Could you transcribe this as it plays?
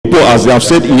as they have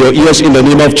said in your ears in the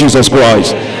name of Jesus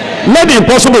Christ. Let the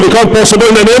impossible become possible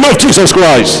in the name of Jesus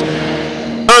Christ.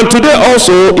 And today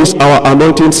also is our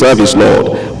anointing service,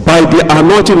 Lord. By the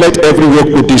anointing, let every yoke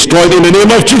be destroyed in the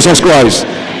name of Jesus Christ.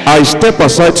 I step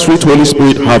aside, sweet Holy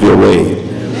Spirit, have your way.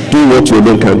 Do what you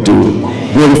alone can do.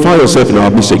 Glorify yourself in our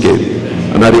midst again.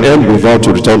 And at the end, we vow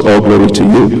to return all glory to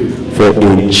you. For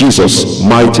in Jesus'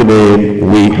 mighty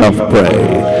name we have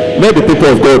prayed. Let the people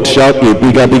of God shout a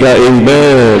bigger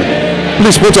amen.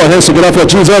 Please put your hands together for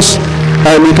Jesus.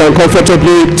 And you can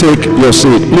comfortably take your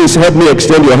seat. Please help me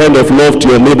extend your hand of love to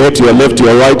your neighbor, to your left, to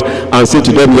your right, and say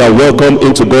to them, you are welcome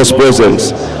into God's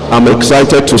presence. I'm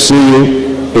excited to see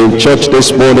you in church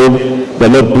this morning. The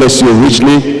Lord bless you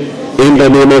richly in the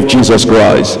name of Jesus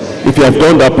Christ. If you have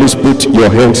done that, please put your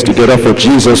hands together for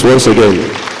Jesus once again.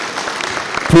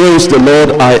 Praise the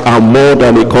Lord, I am more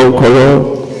than a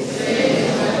conqueror.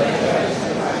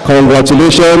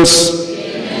 Congratulations.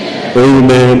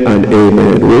 Amen and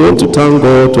amen. We want to thank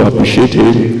God, to appreciate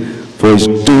him for his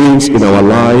doings in our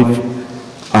life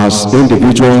as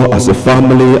individual, as a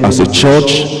family, as a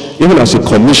church, even as a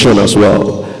commission as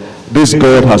well. This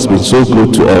God has been so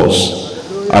good to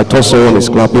us. I thought someone is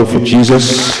clapping for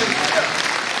Jesus.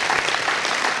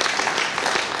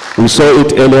 We saw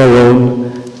it earlier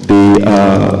on, the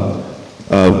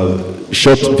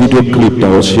short video clip that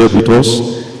was shared with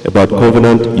us about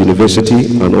Covenant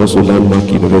University and also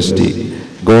Landmark University.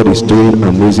 God is doing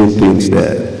amazing things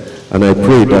there. And I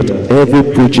pray that every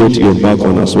project you embark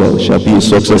on as well shall be a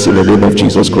success in the name of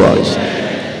Jesus Christ.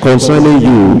 Concerning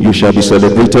you, you shall be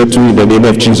celebrated too in the name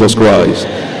of Jesus Christ.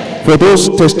 For those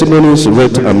testimonies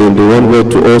read, the one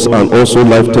read to us, and also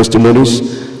life testimonies,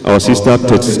 our sister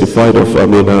testified of,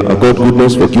 God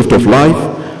goodness for gift of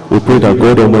life. We pray that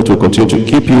God Almighty will continue to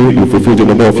keep you. You fulfill the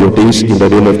number of your days in the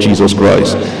name of Jesus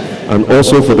Christ. And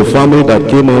also for the family that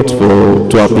came out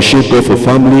to appreciate God for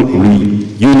family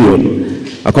reunion.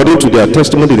 According to their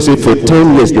testimony, they say for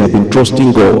 10 years they have been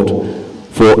trusting God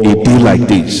for a day like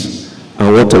this.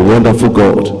 And what a wonderful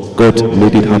God. God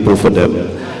made it happen for them.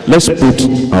 Let's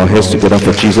put our heads together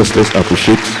for Jesus. Let's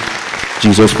appreciate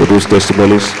Jesus for those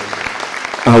testimonies.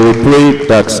 I will pray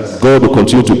that God will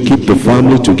continue to keep the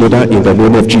family together in the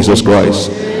name of Jesus Christ.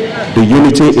 The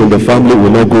unity in the family will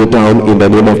not go down in the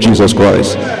name of Jesus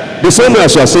Christ. The same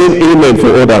as you are saying amen for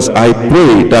others, I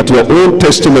pray that your own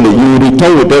testimony, you will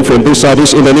return with them from this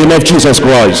service in the name of Jesus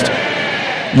Christ.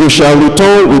 You shall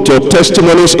return with your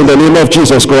testimonies in the name of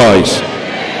Jesus Christ.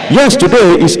 Yes,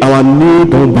 today is our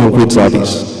newborn banquet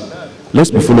service. Let's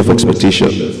be full of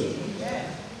expectation.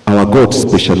 Our God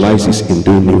specializes in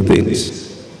doing new things.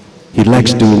 He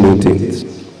likes doing new things.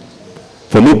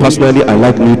 For me personally, I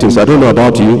like new things. I don't know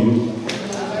about you.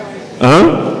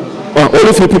 Well,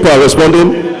 only few people are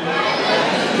responding.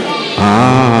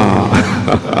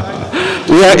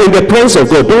 We are in the presence of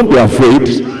God. Don't be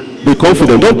afraid. Be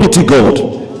confident. Don't pity God.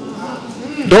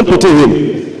 Don't pity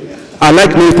him. I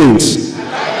like new things.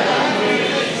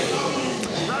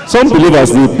 Some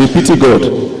believers, they pity God.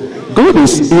 God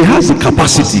he has the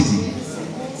capacity.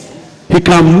 He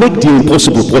can make the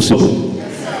impossible possible.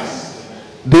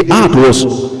 The earth was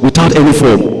without any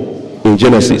form in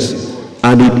Genesis,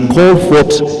 and it called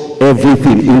forth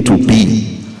everything into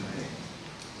being.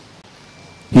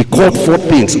 He called forth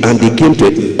things, and they came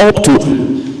to up to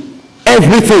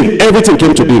everything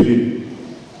came to be.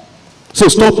 So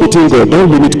stop pitying God. Don't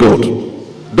limit God.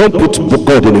 Don't put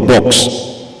God in a box.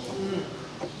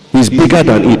 He's bigger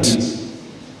than it.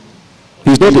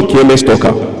 He's not a careless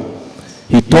talker.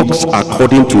 He talks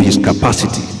according to his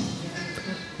capacity.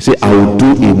 Say, I will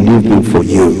do a new thing for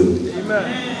you.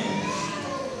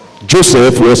 Amen.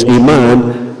 Joseph was a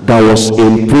man that was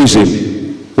in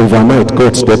prison. Overnight,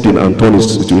 God stepped in and turned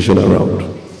his situation around.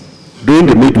 During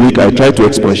the midweek, I tried to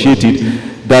expatiate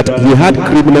it that he had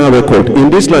criminal record. In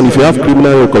this land, if you have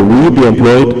criminal record, will you be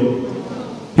employed?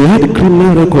 He had a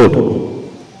criminal record.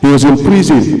 He was in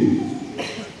prison.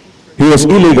 He was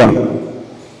illegal.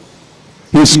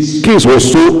 His case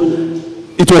was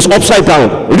it was upside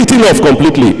down, written off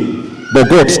completely. But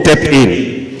God stepped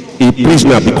in, a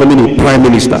prisoner becoming a prime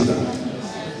minister.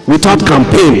 Without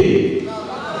campaign,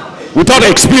 without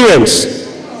experience,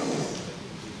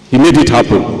 he made it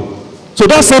happen. So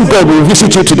that same God will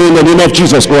visit you today in the name of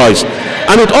Jesus Christ.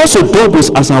 And it also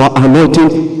doubles as our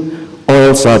anointing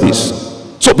oil service.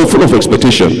 So be full of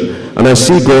expectation. And I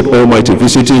see God Almighty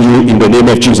visiting you in the name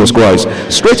of Jesus Christ.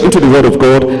 Straight into the word of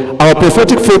God. Our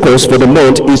prophetic focus for the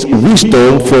month is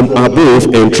wisdom from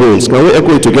above enthrones. Can we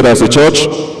echo it together as a church?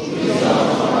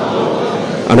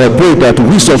 And I pray that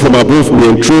wisdom from above will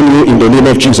enthrone you in the name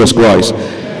of Jesus Christ.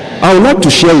 I would like to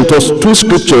share with us two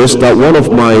scriptures that one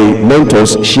of my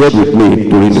mentors shared with me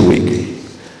during the week.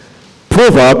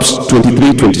 Proverbs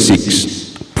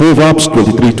 23:26. Proverbs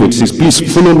 23:26.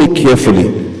 Please follow me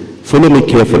carefully. Follow me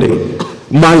carefully.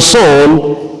 My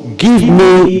son, give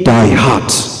me thy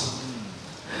heart,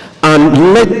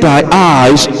 and let thy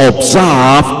eyes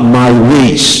observe my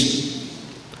ways.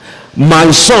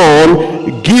 My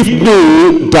son, give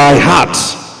me thy heart,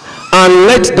 and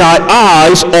let thy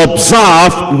eyes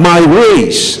observe my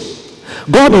ways.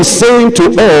 God is saying to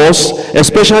us,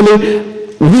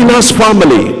 especially Winners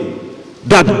family,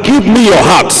 that give me your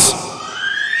hearts.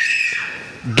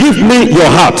 Give me your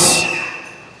hearts.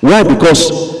 Why?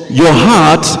 Because your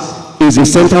heart is the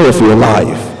center of your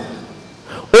life.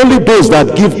 Only those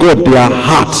that give God their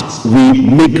heart will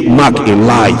make mark in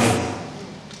life.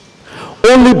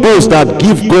 Only those that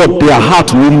give God their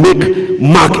heart will make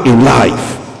mark in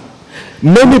life.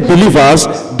 Many believers,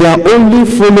 they are only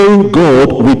following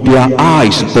God with their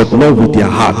eyes but not with their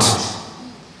hearts.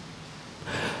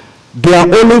 They are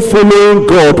only following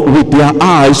God with their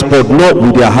eyes but not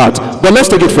with their heart. But let's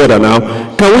take it further now.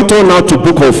 Can we turn now to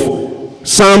book of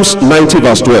Psalms 90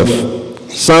 verse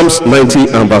 12. Psalms 90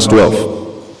 and verse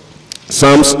 12.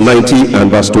 Psalms 90 and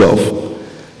verse 12.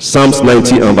 Psalms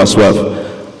 90 and verse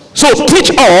 12. So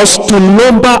teach us to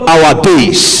number our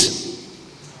days.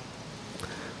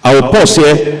 I will pause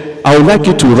here. I would like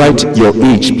you to write your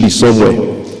age, please,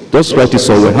 somewhere. Just write it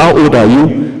somewhere. How old are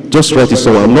you? Just write it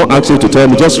somewhere. I'm not asking you to tell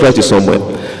me. Just write it somewhere.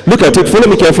 Look at it. Follow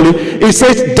me carefully. It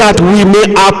says that we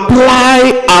may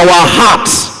apply our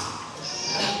hearts.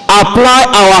 Apply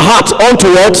our hearts unto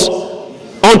what?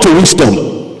 Unto wisdom.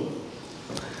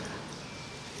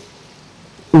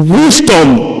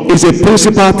 Wisdom is a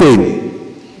principal thing.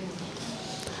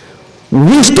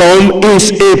 Wisdom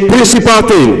is a principal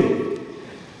thing.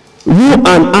 You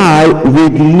and I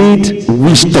would need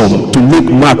wisdom to make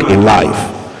mark in life.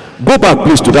 Go back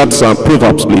please to that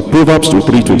Proverbs, please. Proverbs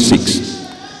 3:26.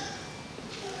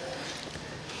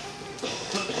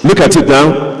 Look at it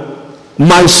now.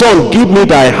 My son, give me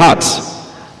thy heart,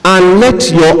 and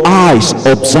let your eyes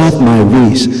observe my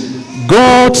ways.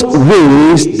 God's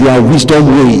ways, they are wisdom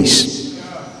ways.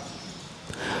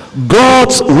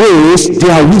 God's ways, they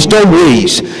are wisdom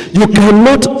ways. You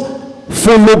cannot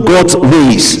follow God's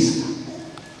ways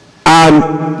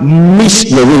and miss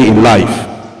your way in life.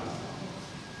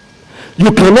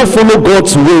 You cannot follow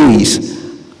God's ways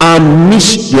and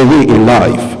miss your way in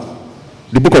life.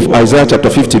 The book of Isaiah chapter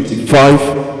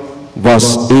 55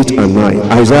 verse 8 and 9.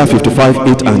 Isaiah 55,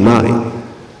 8 and 9.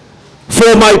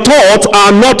 For my thoughts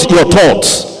are not your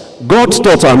thoughts. God's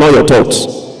thoughts are not your thoughts.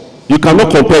 You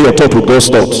cannot compare your thoughts with God's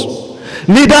thoughts.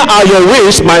 Neither are your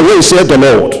ways my ways, said the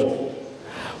Lord.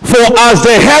 For as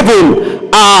the heaven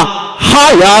are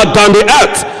higher than the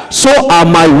earth, so are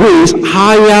my ways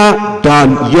higher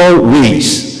than your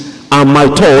ways, and my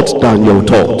thoughts than your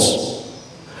thoughts.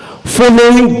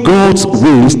 Following God's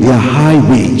ways, they are high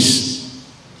ways.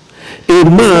 A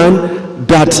man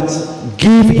that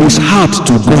gives his heart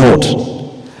to God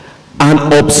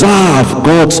and observe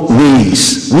God's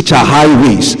ways, which are high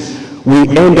ways, will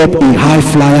end up a high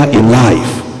flyer in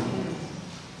life.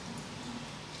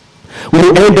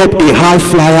 Will end up a high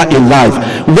flyer in life.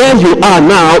 Where you are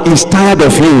now is tired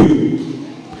of you.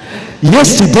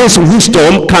 Yesterday's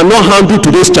wisdom cannot handle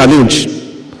today's challenge.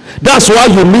 That's why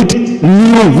you need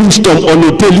new wisdom on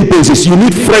a daily basis. You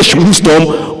need fresh wisdom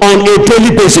on a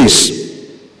daily basis.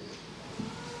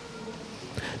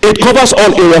 It covers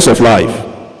all areas of life.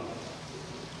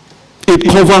 It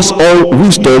covers all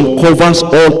wisdom, covers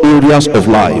all areas of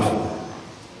life.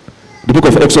 The book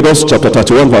of Exodus chapter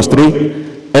 31 verse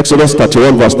 3. Exodus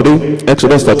 31 verse 3.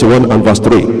 Exodus 31 and verse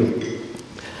 3.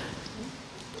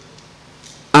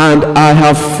 And I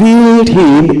have filled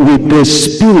him with the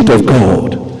Spirit of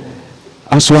God.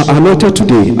 As you are anointed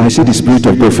today, I see the Spirit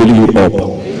of God filling you up.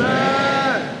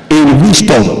 Amen. In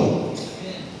wisdom.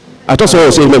 I just want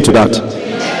to say amen to that.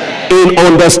 Amen. In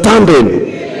understanding.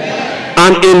 Amen.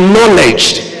 And in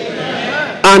knowledge.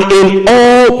 Amen. And in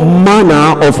all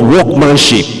manner of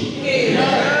workmanship. Amen.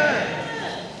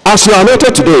 As you are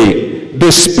anointed today,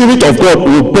 the Spirit of God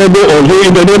will bellow on you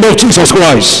in the name of Jesus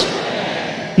Christ.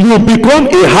 Amen. You will become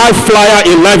a high flyer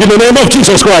in life in the name of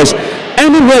Jesus Christ.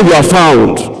 Anywhere you are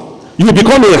found, you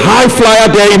become a high flyer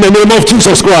there in the name of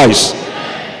Jesus Christ.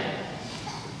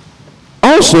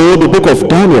 Also, the book of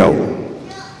Daniel,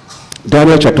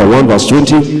 Daniel chapter 1 verse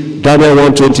 20, Daniel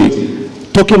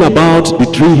 1:20, talking about the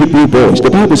three Hebrew boys. The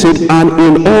Bible said, and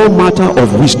in all matter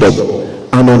of wisdom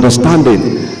and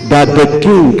understanding that the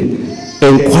king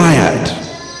inquired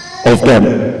of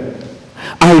them,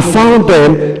 I found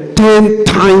them 10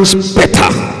 times better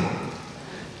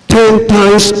 10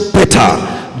 times better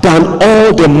than all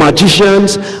the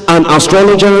magicians and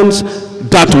astrologers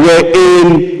that were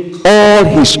in all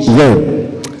his realm.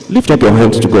 Lift up your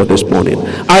hands to God this morning.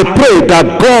 I pray that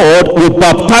God will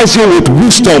baptize you with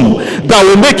wisdom that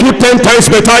will make you 10 times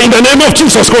better in the name of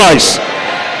Jesus Christ.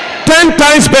 10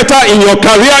 times better in your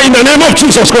career in the name of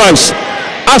Jesus Christ.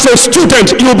 As a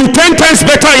student, you'll be 10 times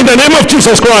better in the name of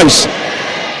Jesus Christ.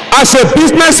 As a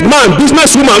businessman,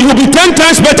 businesswoman, you'll be 10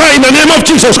 times better in the name of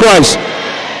Jesus Christ.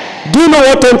 Do you know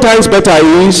what 10 times better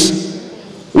is?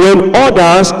 When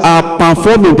others are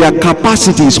performing, their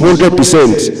capacity is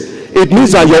 100%. It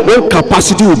means that your own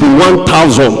capacity will be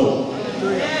 1,000.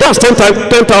 That's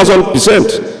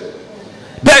 10,000%.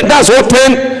 That's what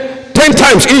 10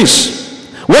 times is.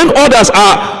 When others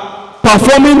are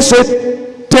performing, say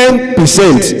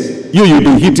 10%, you'll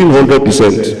be hitting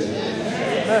 100%.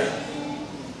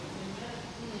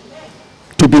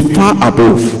 To be far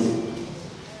above.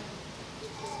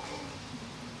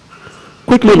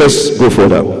 Quickly, let's go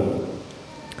further.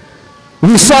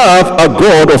 We serve a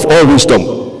God of all wisdom,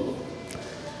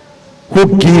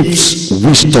 who gives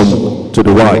wisdom to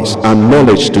the wise and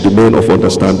knowledge to the men of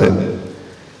understanding.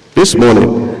 This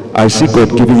morning, I see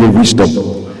God giving you wisdom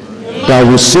that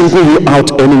will single you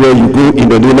out anywhere you go in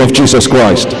the name of Jesus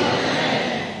Christ.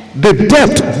 The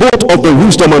depth both of the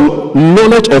wisdom and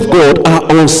knowledge of God are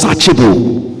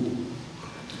unsearchable.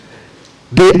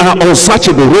 They are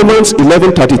unsearchable. Romans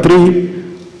 11:33.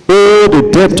 Oh, the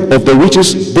depth of the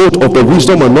riches both of the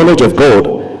wisdom and knowledge of God.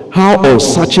 How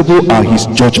unsearchable are his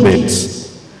judgments,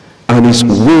 and his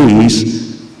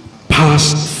ways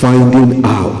past finding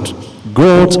out.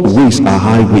 God's ways are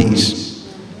highways.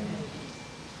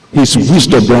 His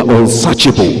wisdom, they are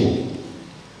unsearchable.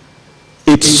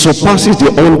 It surpasses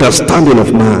the understanding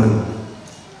of man.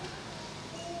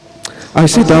 I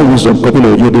see that wisdom coming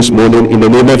on you this morning in the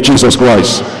name of Jesus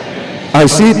Christ. I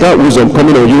see that wisdom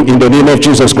coming on you in the name of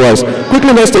Jesus Christ.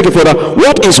 Quickly, let's take it further.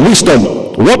 What is wisdom?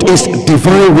 What is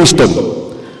divine wisdom?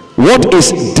 What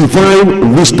is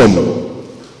divine wisdom?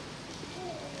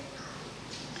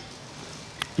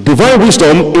 Divine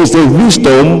wisdom is the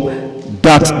wisdom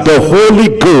that the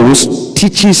Holy Ghost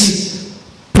teaches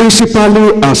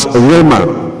principally as rhema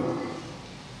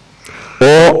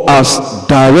or as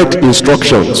direct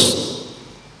instructions.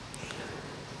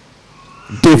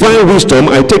 Divine wisdom,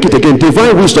 I take it again,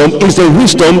 divine wisdom is the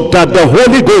wisdom that the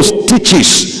Holy Ghost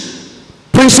teaches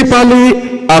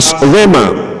principally as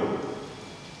rhema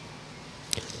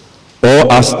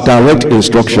or as direct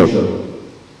instruction.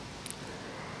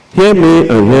 Hear me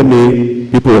and hear me,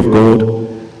 people of God,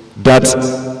 that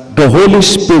the Holy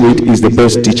Spirit is the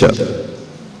best teacher.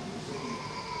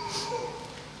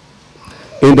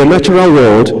 In the natural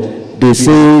world, they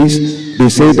say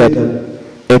that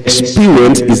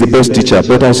experience is the best teacher,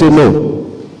 but I say no.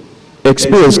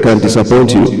 Experience can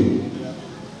disappoint you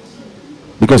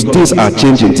because things are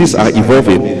changing, things are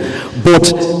evolving, but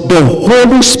the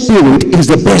Holy Spirit is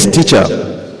the best teacher.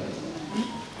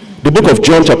 The book of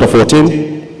John chapter 14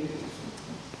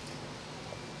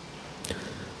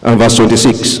 and verse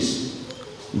 26.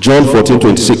 John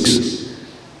 14:26.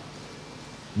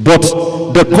 But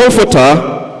the Comforter,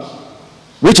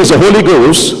 which is the Holy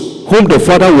Ghost, whom the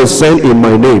Father will send in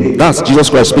my name, that's Jesus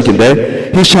Christ speaking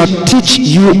there, he shall teach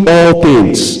you all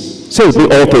things. Say with me,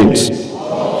 all things.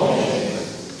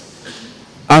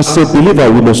 As a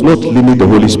believer, we must not limit the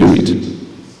Holy Spirit.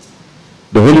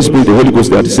 The Holy Spirit, the Holy Ghost,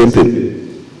 they are the same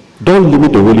thing. Don't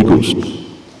limit the Holy Ghost.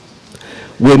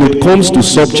 When it comes to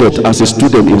subject as a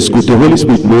student in school, the Holy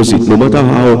Spirit knows it, no matter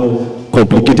how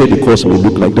complicated the course may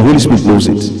look like. The Holy Spirit knows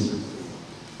it.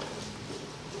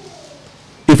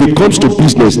 If it comes to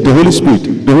business, the Holy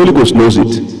Spirit, the Holy Ghost knows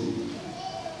it.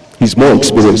 He's more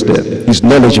experienced there. He's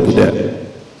knowledgeable there.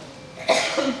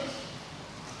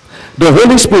 The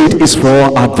Holy Spirit is for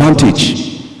our advantage,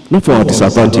 not for our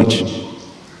disadvantage.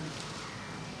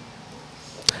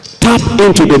 Tap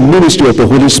into the ministry of the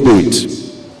Holy Spirit.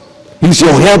 He's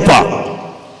your helper.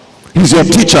 He's your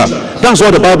teacher. That's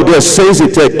what the Bible there says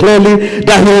it clearly,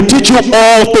 that he will teach you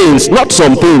all things, not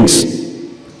some things.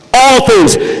 All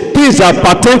things. Things that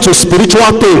pertain to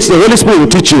spiritual things, the Holy Spirit will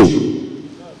teach you.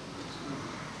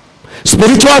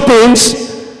 Spiritual things,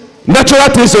 natural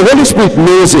things, the Holy Spirit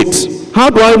knows it. How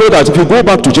do I know that? If you go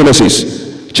back to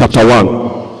Genesis chapter 1,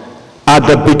 at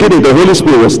the beginning the Holy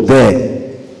Spirit was there.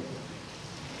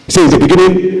 See, in the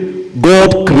beginning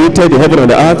God created the heaven and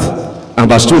the earth, and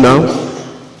verse 2 now,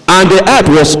 and the earth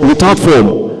was without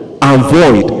form and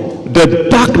void. The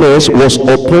darkness was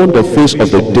upon the face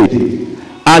of the deep.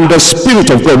 And the Spirit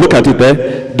of God, look at it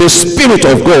there, the Spirit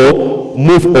of God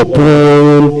moved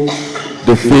upon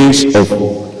the face of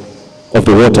of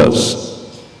the waters.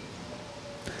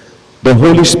 The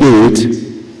Holy Spirit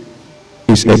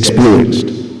is experienced.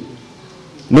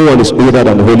 No one is older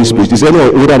than the Holy Spirit. Is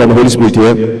anyone older than the Holy Spirit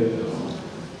here?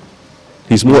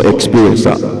 He's more experienced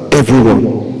than every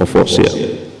one of us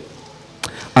here.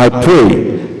 I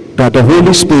pray that the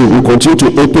Holy Spirit will continue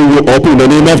to open you up in the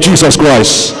name of Jesus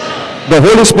Christ. The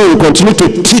Holy Spirit will continue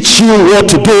to teach you what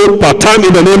to do part time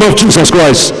in the name of Jesus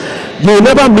Christ. You will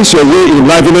never miss your way in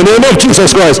life in the name of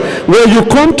Jesus Christ. When you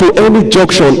come to any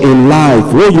junction in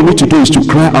life, what you need to do is to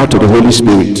cry out to the Holy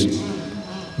Spirit.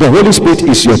 The Holy Spirit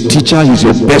is your teacher, he's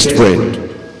your best friend.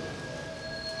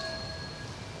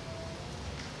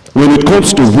 When it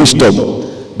comes to wisdom,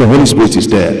 the Holy Spirit is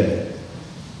there.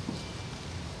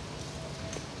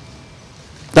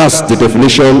 That's the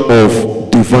definition of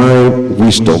divine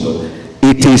wisdom.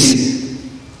 It is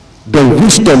the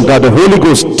wisdom that the Holy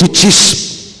Ghost teaches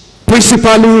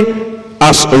principally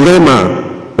as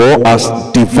rhema or as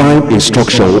divine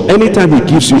instruction. Anytime he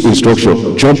gives you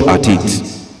instruction, jump at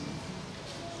it.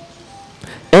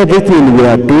 Everything we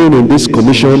are doing in this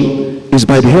commission is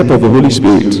by the help of the Holy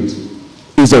Spirit.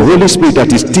 It's the Holy Spirit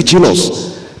that is teaching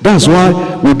us. That's why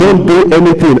we don't do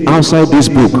anything outside this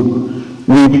book.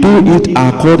 We do it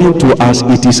according to as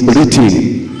it is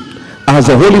written. As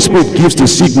the Holy Spirit gives the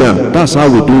signal, that's how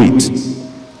we do it.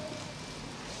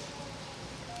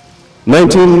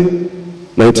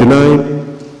 1999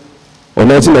 or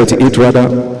 1998 rather,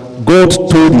 God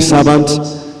told the servant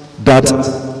that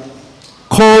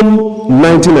come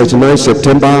 1999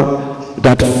 September,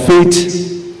 that Faith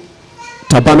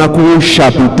Tabernacle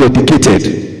shall be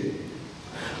dedicated.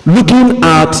 Looking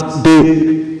at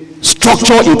the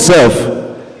structure itself,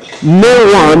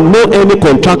 no any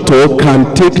contractor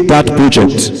can take that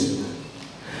project.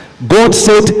 God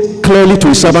said clearly to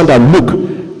his servant that, look,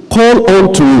 call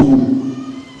unto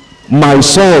my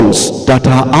sons that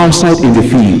are outside in the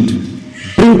field,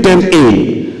 bring them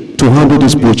in to handle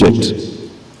this project.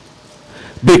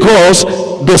 Because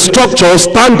the structure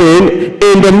standing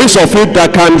in the midst of it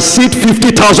that can seat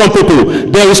 50,000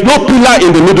 people, there is no pillar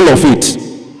in the middle of it.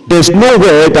 There's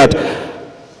nowhere that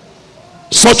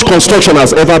such construction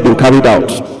has ever been carried out.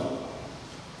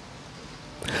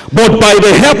 But by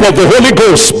the help of the Holy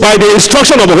Ghost, by the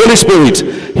instruction of the Holy Spirit,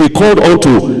 he called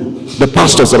unto the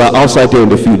pastors that are outside there in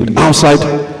the field, outside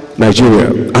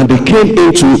Nigeria, and they came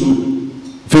into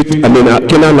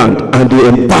Canaan land, and they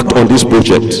embarked on this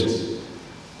project.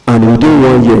 And within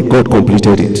 1 year, God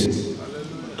completed it.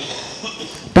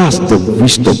 That's the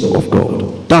wisdom of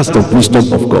God. That's the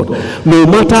wisdom of God. No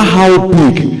matter how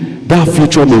big that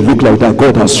future may look like that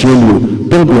God has shown you,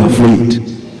 don't be afraid.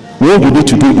 What you need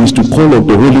to do is to call on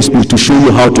the Holy Spirit to show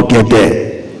you how to get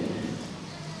there.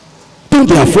 Don't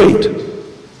be afraid.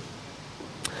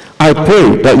 I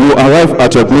pray that you arrive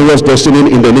at your glorious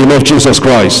destiny in the name of Jesus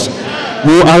Christ.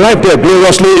 You arrive there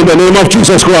gloriously in the name of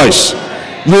Jesus Christ.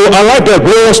 You arrive there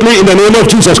gloriously in the name of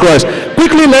Jesus Christ.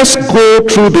 Quickly, let's go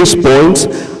through these points.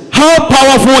 How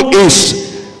powerful is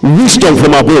wisdom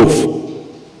from above?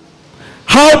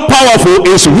 How powerful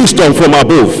is wisdom from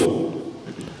above?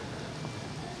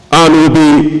 And we'll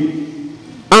be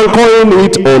anchoring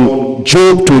it on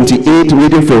Job 28,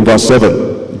 reading from verse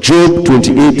 7. Job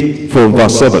 28 from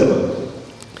verse 7.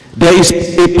 There is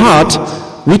a part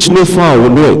which no fowl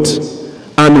knoweth,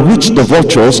 and which the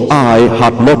vulture's eye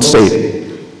hath not seen.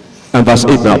 And verse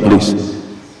 8 now, please.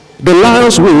 The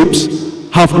lion's whips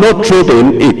have not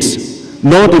trodden it,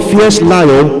 nor the fierce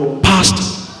lion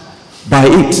passed by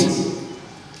it.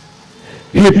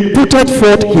 He putteth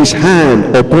forth his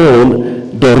hand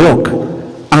upon the rock,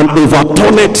 and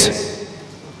overturneth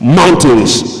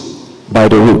mountains by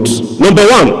the roots. Number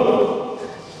one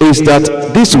is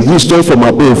that this wisdom from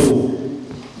above,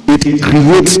 it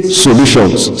creates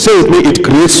solutions. Say with me, it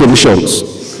creates solutions.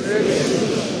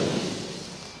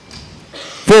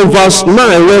 From verse 9,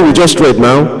 where we just read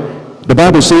now, the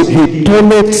Bible says, he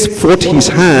turneth forth his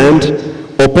hand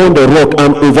upon the rock,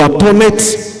 and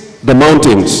overturneth the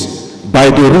mountains by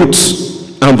the roots.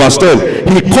 And verse 10,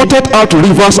 he cutteth out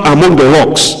rivers among the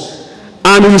rocks,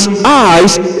 and his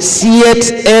eyes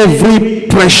seeth every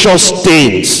precious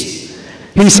things.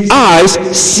 His eyes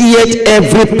seeth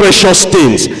every precious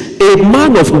things. A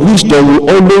man of wisdom will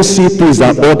always see things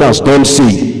that others don't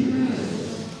see.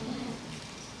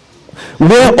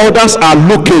 Where others are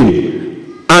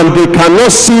looking and they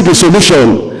cannot see the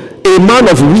solution, a man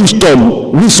of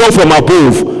wisdom from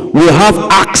above, will have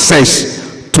access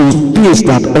to things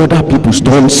that other people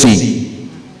don't see.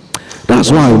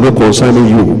 That's why I know concerning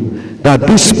you that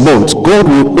this month God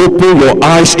will open your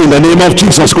eyes in the name of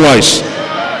Jesus Christ.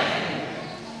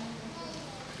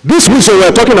 This This wisdom we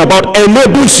are talking about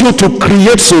enables you to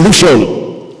create solution.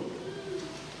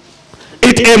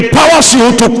 It empowers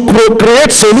you to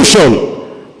create solution.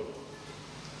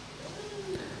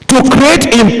 To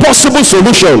create impossible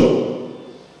solution.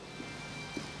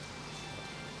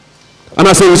 And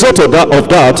as a result of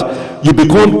that, you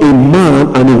become a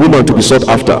man and a woman to be sought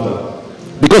after.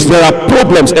 Because there are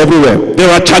problems everywhere.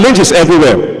 There are challenges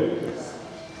everywhere.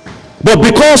 But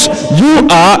because you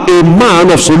are a man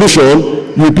of solution,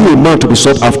 you'll be a man to be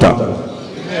sought after.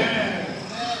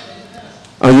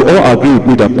 And you all agree with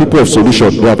me that people of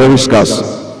solution, they are very scarce.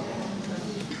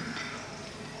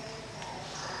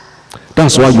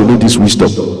 That's why you need this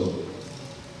wisdom.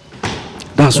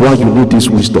 That's why you need this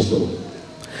wisdom.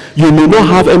 You may not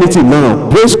have anything now.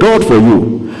 Praise God for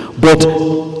you. But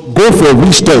go for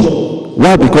wisdom.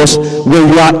 Why? Because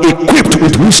when you are equipped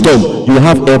with wisdom, you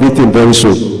have everything very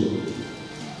soon.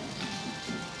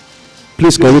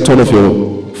 Please, can you turn off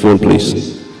your phone,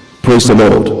 please? Praise the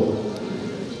Lord.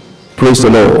 Praise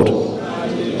the Lord.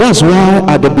 That's why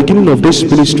at the beginning of this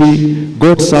ministry,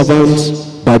 God's servants,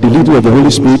 by the leading of the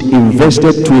Holy Spirit,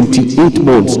 invested 28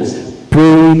 months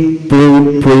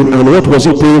praying, and what was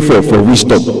he praying for? For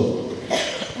wisdom.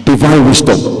 Divine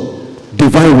wisdom.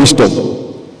 Divine wisdom.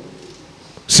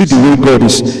 See the way God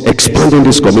is expanding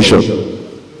this commission.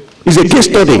 It's a case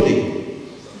study.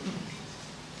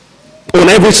 On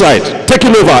every side,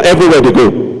 taking over everywhere they go.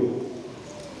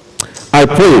 I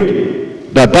pray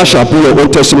that shall be your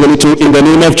own testimony too, in the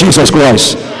name of Jesus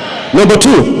Christ. Number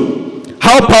two,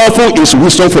 how powerful is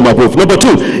wisdom from above? Number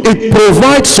two, it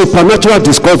provides supernatural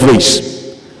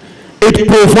discoveries. It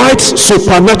provides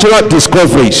supernatural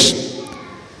discoveries.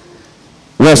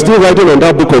 We are still writing on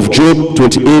that book of Job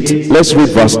 28. Let's read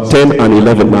verse 10 and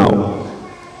 11 now.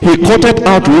 He cutteth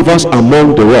out rivers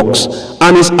among the rocks,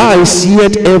 and his eyes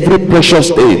seeth every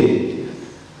precious thing.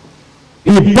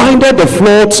 He bindeth the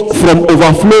floods from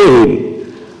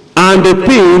overflowing, and the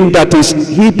thing that is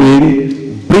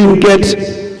hidden bringeth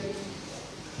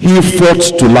he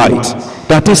forth to light.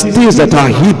 That is, things that are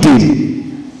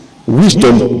hidden,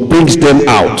 wisdom brings them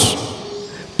out.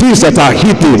 Things that are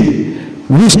hidden,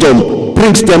 wisdom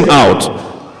brings them out.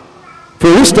 For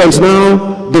instance,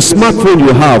 now, the smartphone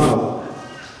you have,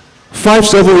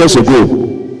 5-7 years ago,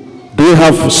 do you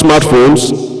have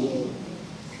smartphones?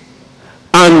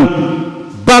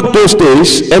 And back those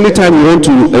days, anytime you want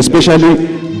to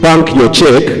especially bank your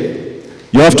check,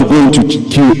 you have to go into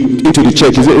the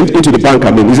check, into the bank,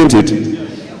 isn't it?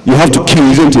 You have to queue,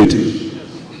 isn't it?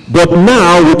 But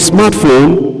now with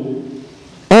smartphone,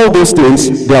 all those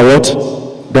things, they are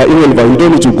what? They are irrelevant. You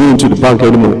don't need to go into the bank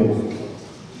anymore.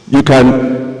 You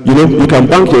can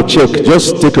bank your check,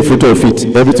 just take a photo of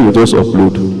it, everything will just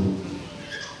upload.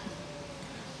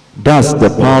 That's the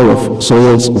power of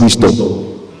someone's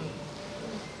wisdom.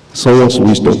 Someone's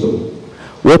wisdom.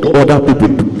 What other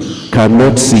people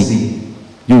cannot see,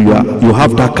 you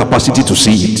have that capacity to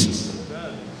see it.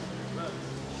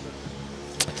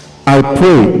 I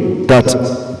pray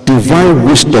that divine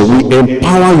wisdom will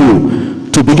empower you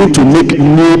to begin to make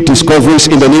new discoveries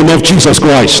in the name of Jesus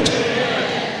Christ.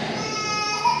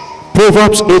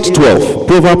 Proverbs 8:12.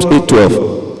 Proverbs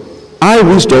 8:12. I,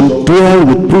 wisdom, dwell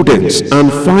with prudence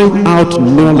and find out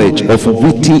knowledge of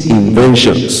witty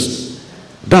inventions.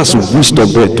 That's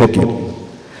wisdom they're talking.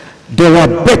 There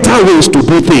are better ways to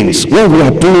do things. What we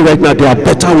are doing right now, there are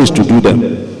better ways to do them.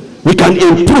 We can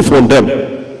improve on them.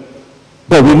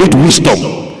 But we need wisdom.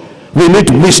 We need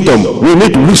wisdom. We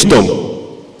need wisdom.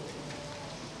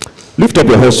 Lift up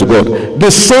your hands to God.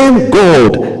 The same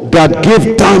God that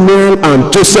gave Daniel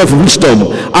and Joseph wisdom,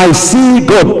 I see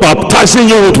God baptizing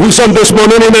you with wisdom this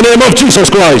morning in the name of Jesus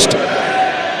Christ.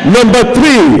 Number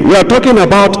 3, we are talking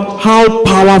about how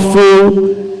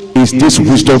powerful is this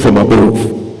wisdom from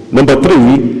above. Number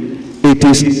 3, it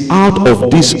is out of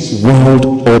this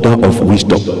world order of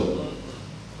wisdom.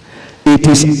 It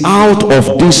is out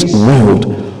of this world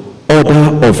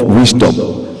order of wisdom.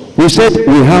 We said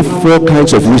we have 4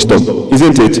 kinds of wisdom,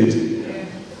 isn't it?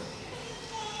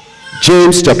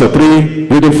 James chapter 3,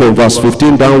 reading from verse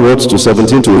 15 downwards to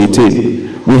 17 to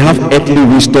 18. We have earthly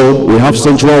wisdom, we have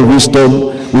sensual wisdom,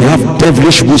 we have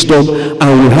devilish wisdom,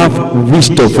 and we have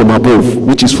wisdom from above,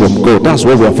 which is from God. That's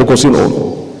what we are focusing on.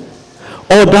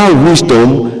 Other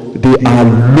wisdom, they are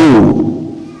low.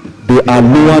 They are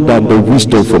lower than the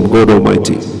wisdom from God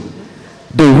Almighty.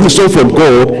 The wisdom from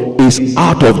God is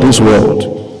out of this world.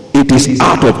 It is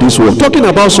out of this world. Talking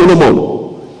about Solomon.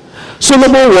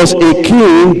 Solomon was a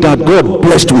king that God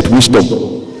blessed with wisdom.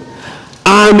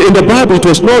 And in the Bible, it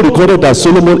was not recorded that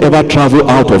Solomon ever traveled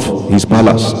out of his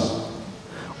palace.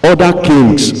 Other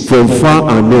kings from far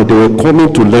and near, they were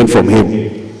coming to learn from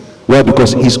him. Why?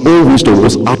 Because his own wisdom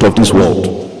was out of this world.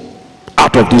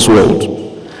 Out of this world.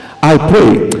 I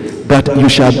pray that you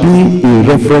shall be a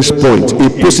reference point, a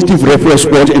positive reference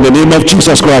point in the name of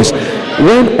Jesus Christ.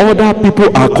 When other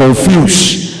people are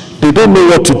confused, they don't know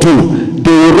what to do,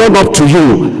 they will run up to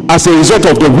you as a result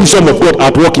of the wisdom of God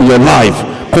at work in your life,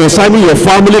 concerning your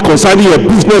family, concerning your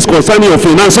business, concerning your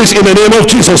finances, in the name of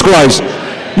Jesus Christ.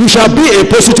 You shall be a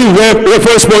positive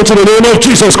reference point in the name of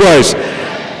Jesus Christ.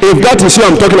 If that is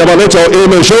what I'm talking about, let your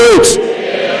amen show it.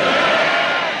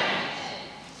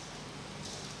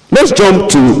 Let's jump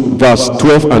to verse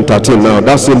 12 and 13 now.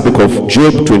 That same book of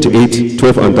Job 28,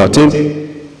 12 and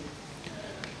 13.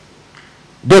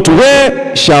 But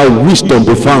where shall wisdom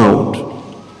be found?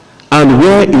 And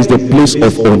where is the place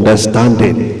of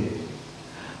understanding?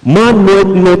 Man knoweth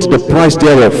not the price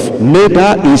thereof,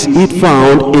 neither is it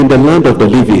found in the land of the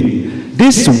living.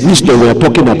 This wisdom we are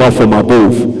talking about from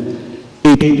above,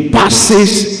 it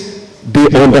passes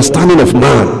the understanding of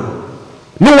man.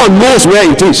 No one knows where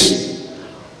it is.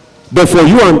 But for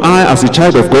you and I, as a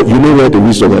child of God, you know where the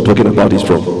wisdom we're talking about is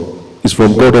from. It's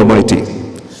from God Almighty.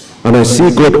 And I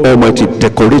see God Almighty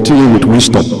decorating you with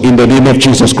wisdom in the name of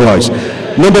Jesus Christ.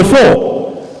 Number 4,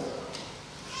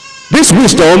 this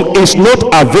wisdom is not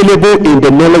available in the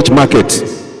knowledge market.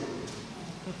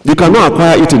 You cannot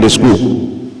acquire it in the school.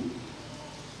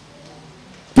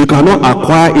 You cannot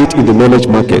acquire it in the knowledge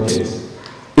market.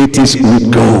 It is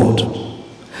with God.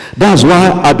 That's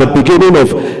why at the beginning of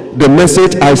the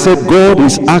message I said God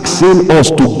is asking us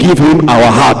to give him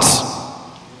our hearts.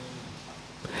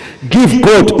 Give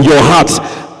God your heart.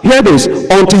 Hear this,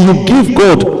 until you give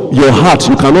God your heart,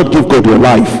 you cannot give God your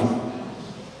life.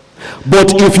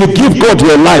 But if you give God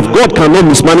your life, God cannot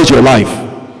mismanage your life.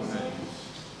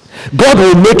 God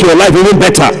will make your life even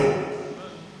better.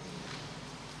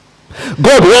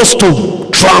 God wants to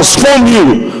transform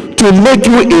you, to make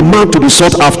you a man to be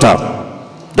sought after.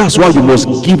 That's why you must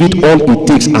give it all it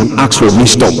takes and ask for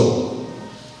wisdom.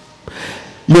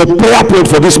 Your prayer point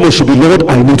for this month should be, Lord,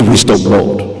 I need wisdom,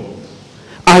 Lord.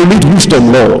 I need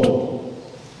wisdom, Lord.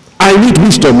 I need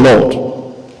wisdom, Lord.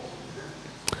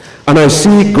 And I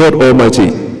see God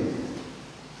Almighty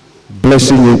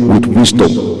blessing you with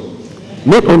wisdom.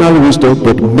 Not only wisdom,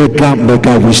 but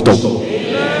mega wisdom.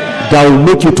 That will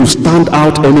make you to stand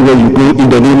out anywhere you go in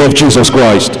the name of Jesus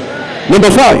Christ. Number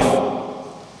 5.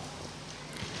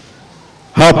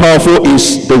 How powerful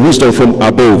is the wisdom from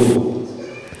above?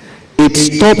 It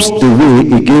stops the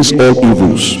way against all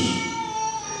evils.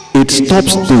 It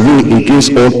stops the way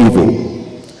against all evil.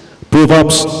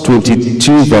 Proverbs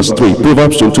 22 verse 3.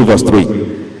 Proverbs 22 verse 3.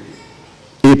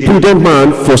 A prudent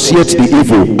man foreseeth the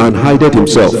evil and hideth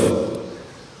himself.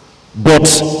 But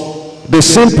the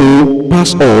simple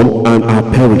pass on and are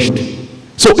perished.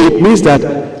 So it means that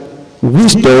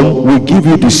wisdom will give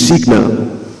you the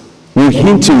signal, will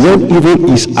hint you when evil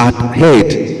is at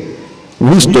head.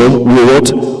 Wisdom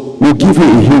will give you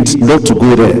a hint not to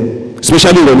go there,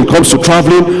 especially when it comes to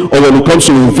traveling or when it comes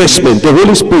to investment. The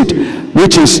Holy Spirit,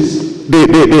 which is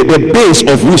the base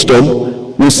of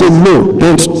wisdom, will say, no,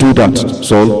 don't do that,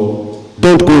 son.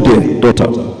 Don't go there,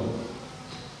 daughter.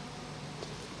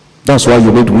 That's why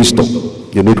you need wisdom.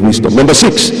 You need wisdom. Number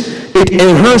 6, it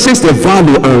enhances the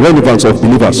value and relevance of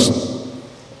believers.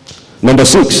 Number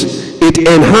 6, it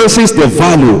enhances the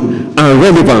value and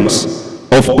relevance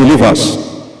of believers.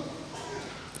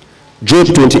 Job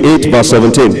 28 verse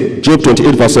 17. Job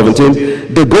 28 verse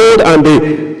 17. The gold and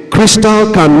the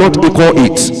crystal cannot equal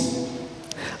it,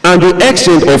 and the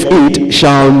exchange of it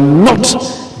shall not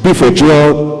be for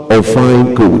jewel of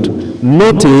fine gold.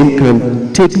 Nothing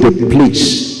can take the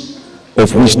place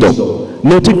of wisdom.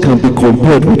 Nothing can be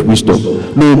compared with wisdom.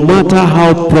 No matter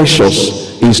how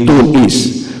precious a stone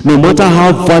is, no matter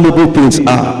how valuable things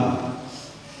are,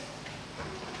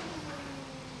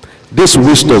 this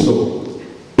wisdom,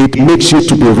 it makes you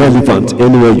to be relevant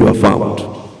anywhere you are found.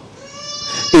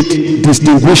 It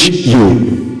distinguishes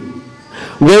you.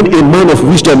 When a man of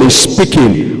wisdom is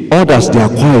speaking, others, they are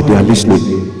quiet, they are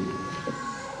listening.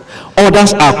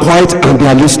 Others are quiet and they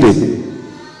are listening.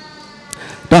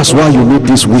 That's why you need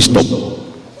this wisdom.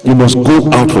 You must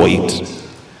go out for it,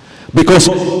 because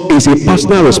it's a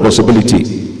personal responsibility.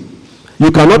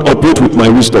 You cannot operate with my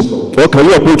wisdom. Or can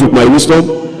you operate with my wisdom?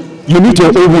 You need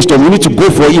your own wisdom. You need to go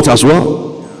for it as well.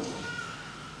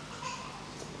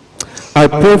 I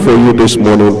pray for you this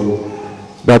morning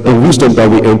that the wisdom that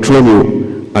will enthrone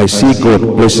you, I see God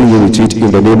blessing you with it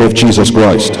in the name of Jesus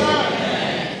Christ.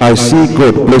 I see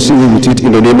God blessing you with it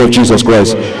in the name of Jesus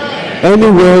Christ.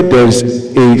 Anywhere there is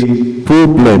a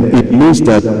problem, it means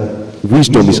that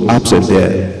wisdom is absent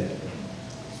there.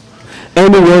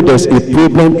 Anywhere there's a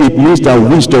problem, it means that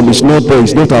wisdom is not there,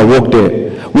 it's not at work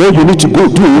there. What you need to go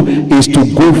do is to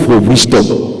go for wisdom.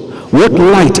 What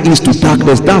light is to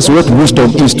darkness, that's what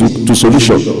wisdom is to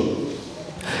solution.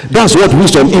 That's what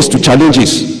wisdom is to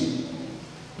challenges.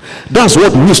 That's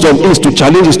what wisdom is to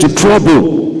challenges, to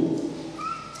trouble.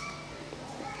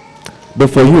 But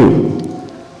for you,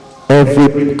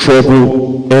 every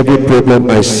trouble, every problem,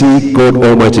 I see God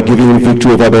Almighty giving you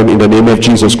victory over them in the name of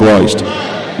Jesus Christ.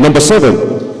 Number 7,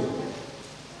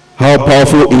 how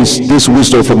powerful is this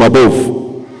wisdom from above?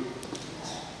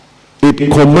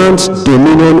 It commands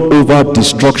dominion over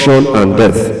destruction and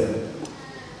death.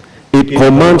 It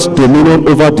commands dominion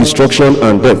over destruction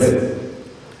and death.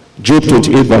 Job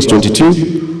 28 verse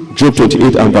 22. Job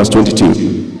 28 and verse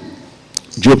 22.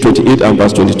 Job 28 and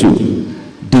verse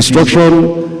 22.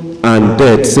 Destruction and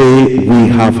death say, we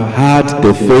have heard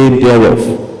the fame thereof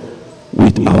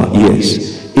with our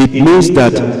ears. It means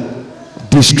that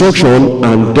destruction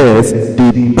and death,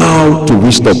 they bow to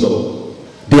wisdom.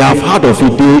 They have heard of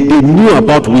it, they knew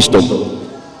about wisdom.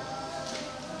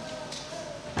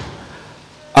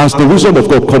 As the wisdom of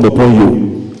God come upon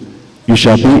you, you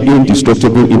shall be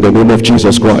indestructible in the name of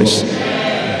Jesus Christ.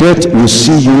 Death will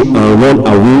see you and run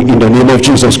away in the name of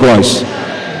Jesus Christ.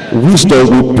 Wisdom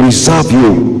will preserve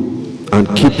you and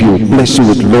keep you, bless you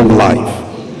with long life.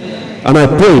 And I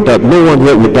pray that no one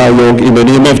here will die young in the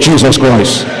name of Jesus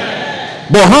Christ.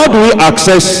 But how do we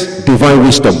access divine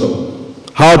wisdom?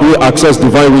 How do we access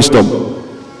divine wisdom?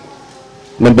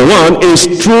 Number 1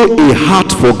 is through a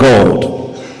heart for God.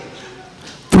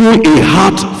 Through a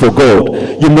heart for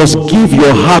God. You must give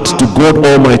your heart to God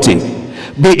Almighty.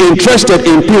 Be interested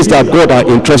in things that God are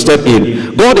interested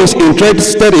in. God is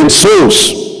interested in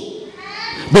souls.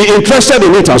 Be interested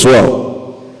in it as well.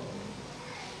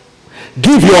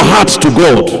 Give your heart to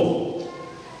God.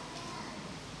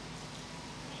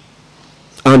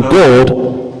 And God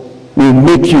will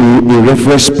make you a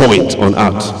reference point on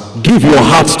earth. Give your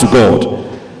heart to God.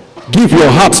 Give your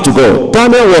heart to God.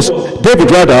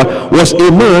 David was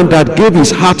a man that gave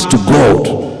his heart to God.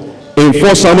 In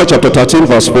 1 Samuel chapter 13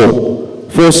 verse 4.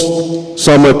 1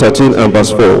 Samuel 13 and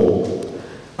verse 4.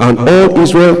 And all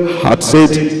Israel had said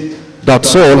that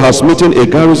Saul has smitten a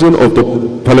garrison of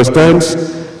the Philistines,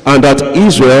 and that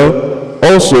Israel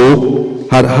also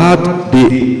had had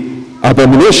the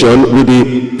abomination with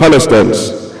the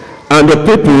Philistines. And the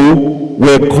people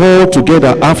were called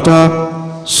together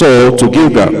after Saul to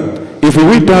Gilgal. If you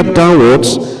read that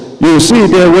downwards, you will see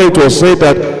there where it was said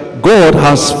that God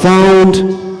has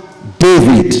found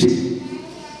David.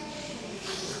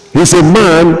 He's a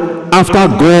man after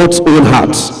God's own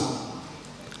heart.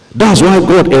 That's why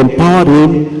God empowered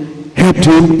him, helped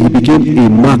him, he became a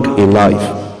mark in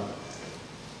life.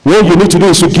 What you need to do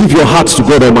is to give your heart to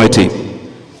God Almighty.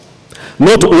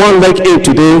 Not one leg in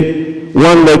today,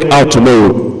 one leg out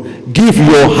tomorrow. Give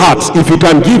your heart. If you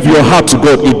can give your heart to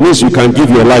God, it means you can give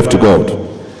your life to God.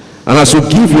 And as you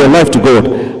give your life to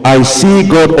God, I see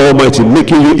God Almighty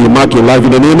making you a mark in life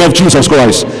in the name of Jesus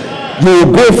Christ. You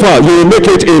will go far. You will make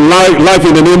it in life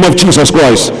in the name of Jesus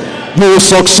Christ. You will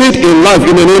succeed in life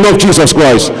in the name of Jesus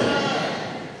Christ.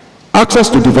 Access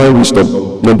to divine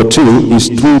wisdom, number 2, is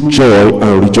through joy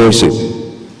and rejoicing.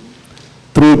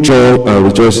 Through joy and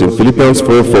rejoicing. Philippians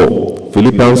 4:4.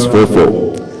 Philippians 4:4.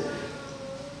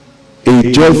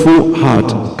 A joyful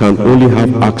heart can only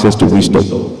have access to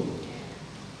wisdom.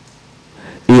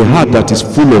 A heart that is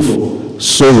full of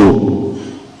sorrow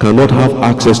cannot have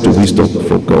access to wisdom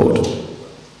from God.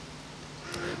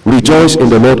 Rejoice in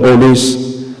the Lord always,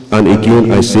 and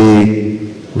again I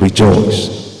say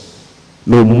rejoice.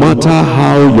 No matter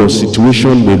how your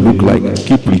situation may look like,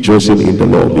 keep rejoicing in the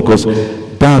Lord, because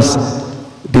that's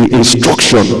the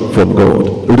instruction from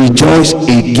God. Rejoice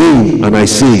again, and I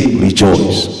say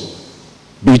rejoice.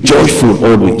 Be joyful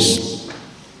always.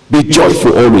 Be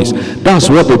joyful always. That's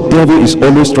what the devil is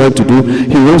always trying to do.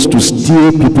 He wants to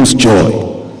steal people's joy.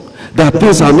 That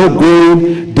things are not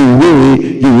going the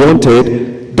way you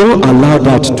wanted. Don't allow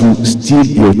that to steal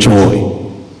your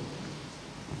joy.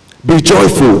 Be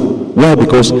joyful. Why?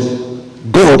 Because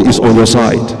God is on your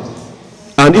side.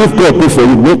 And if God be for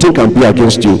you, nothing can be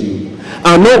against you.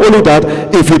 And not only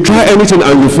that, if you try anything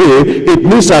and you fail, it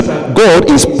means that God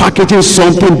is packaging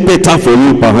something better for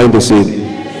you behind the scene.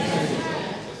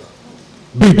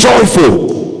 Be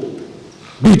joyful.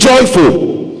 Be joyful.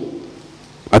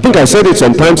 I think I said it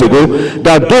some times ago,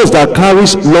 that those that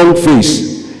carries long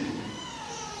face,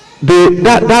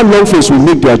 that long face will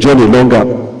make their journey longer.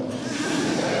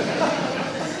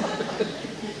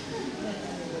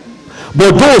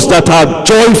 But those that are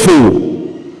joyful,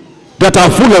 that are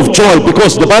full of joy,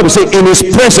 because the Bible says in his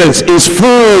presence is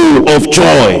full of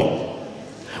joy.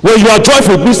 When you are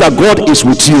joyful, it means that God is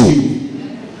with you,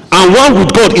 and one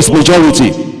with God is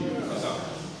majority.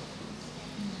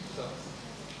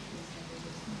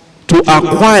 To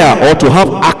acquire or to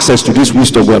have access to this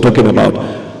wisdom we are talking about,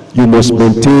 you must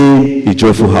maintain a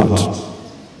joyful heart.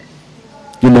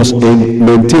 You must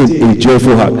maintain a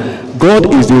joyful heart.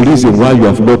 God is the reason why you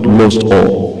have not lost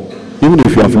all. Even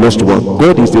if you have lost one,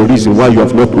 God is the reason why you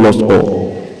have not lost all.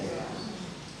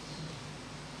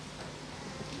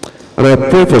 And I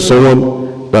pray for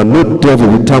someone that no devil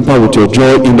will tamper with your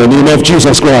joy in the name of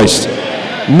Jesus Christ.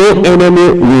 No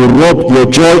enemy will rob your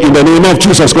joy in the name of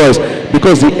Jesus Christ,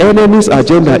 because the enemy's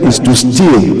agenda is to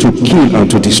steal, to kill, and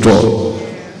to destroy.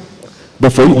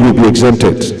 But for you, you will be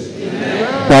exempted.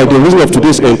 By the reason of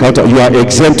today's encounter, you are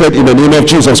exempted in the name of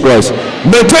Jesus Christ.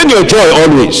 Maintain your joy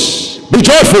always. Be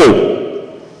joyful.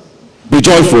 Be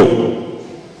joyful.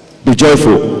 Be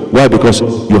joyful. Why? Because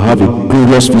you have a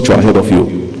glorious future ahead of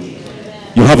you.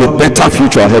 You have a better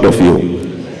future ahead of you.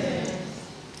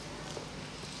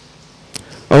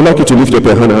 I would like you to lift up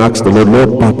your hand and ask the Lord,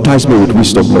 Lord, baptize me with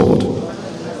wisdom, Lord.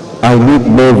 I need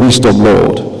more wisdom,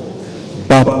 Lord.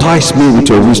 Baptize me with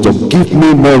your wisdom. Give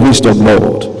me more wisdom,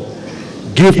 Lord.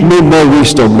 Give me more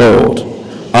wisdom, Lord.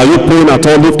 Are you praying at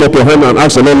all? Lift up your hand and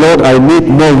ask the Lord, Lord, I need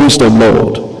more wisdom,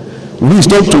 Lord.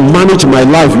 Wisdom to manage my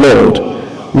life, Lord.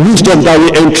 Wisdom that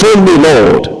will entrain me,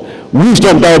 Lord.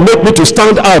 Wisdom that will make me to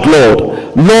stand out, Lord.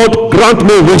 Lord, grant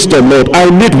me wisdom, Lord. I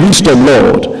need wisdom,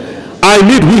 Lord. I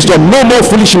need wisdom. No more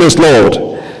foolishness, Lord.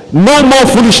 No more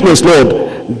foolishness,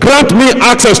 Lord. Grant me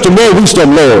access to more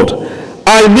wisdom, Lord.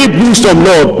 I need wisdom,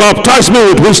 Lord. Baptize me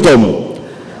with wisdom.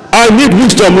 I need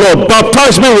wisdom, Lord.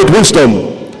 Baptize me with wisdom.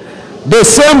 The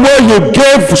same way you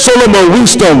gave Solomon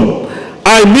wisdom,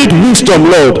 I need wisdom,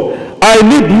 Lord. I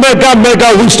need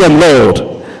mega wisdom,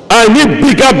 Lord. I need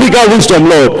bigger wisdom,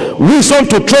 Lord. Wisdom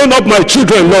to train up my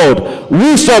children, Lord.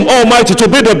 Wisdom, Almighty, to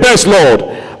be the best, Lord.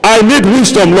 I need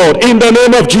wisdom, Lord, in the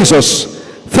name of Jesus.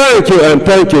 Thank you, and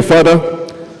thank you, Father,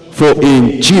 for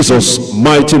in Jesus'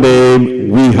 mighty name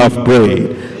we have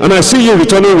prayed. And I see you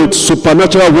returning with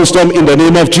supernatural wisdom in the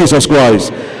name of Jesus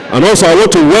Christ. And also I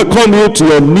want to welcome you to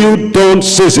your new dawn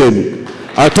season.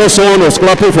 I thought someone was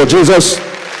clapping for Jesus.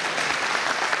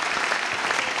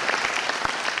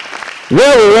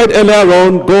 Where we read earlier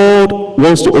on, God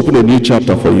wants to open a new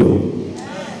chapter for you.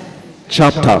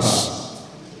 Chapters,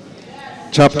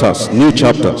 new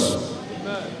chapters.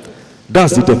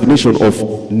 That's the definition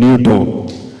of new dawn.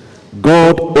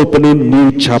 God opening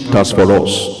new chapters for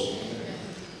us.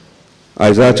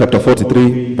 Isaiah chapter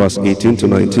 43, verse 18 to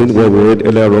 19, where we read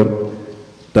earlier on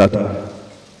that,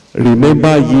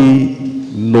 remember ye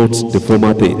not the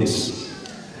former things,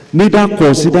 neither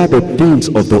consider the things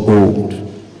of the old.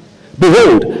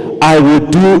 Behold, I will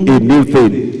do a new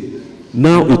thing.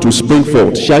 Now it will spring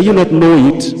forth. Shall you not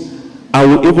know it? I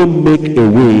will even make a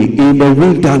way in the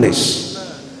wilderness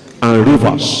and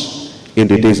rivers in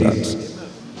the desert.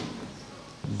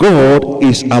 God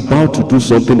is about to do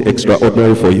something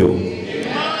extraordinary for you.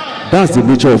 That's the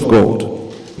nature of God.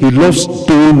 He loves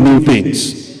doing new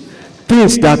things.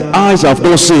 Things that eyes have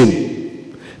not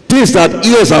seen. Things that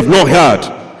ears have not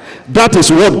heard. That is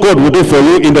what God will do for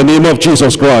you in the name of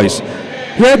Jesus Christ.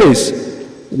 Hear this.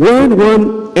 When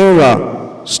one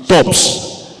era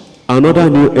stops, another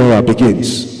new era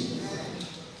begins.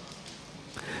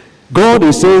 God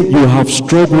is saying you have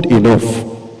struggled enough.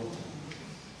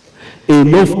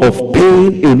 Enough of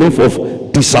pain, enough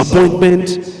of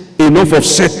disappointment, enough of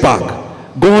setback.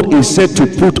 God is set to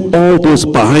put all those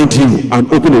behind you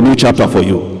and open a new chapter for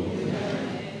you.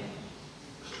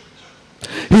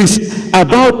 He's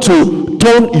about to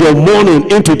turn your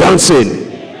mourning into dancing.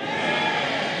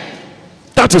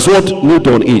 That is what new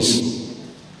dawn is.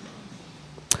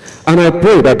 And I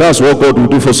pray that that's what God will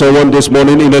do for someone this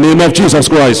morning in the name of Jesus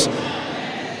Christ.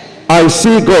 I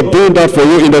see God doing that for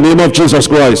you in the name of Jesus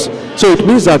Christ. So it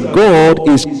means that God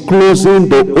is closing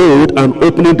the old and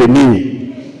opening the new.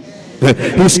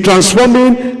 He's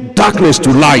transforming darkness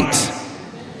to light.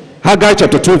 Haggai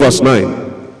chapter 2 verse 9.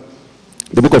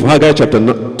 The book of Haggai chapter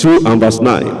 2 and verse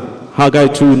 9. Haggai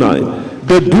 2:9.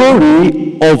 The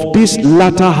glory of this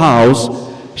latter house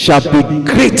shall be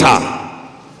greater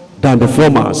than the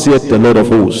former, saith the Lord of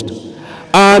hosts.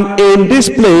 And in this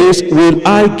place will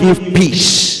I give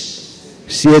peace,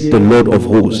 saith the Lord of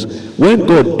hosts. When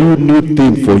God do new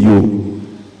thing for you,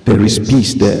 there is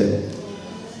peace there.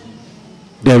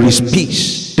 There is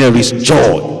peace, there is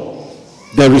joy.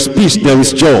 There is peace, there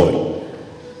is joy.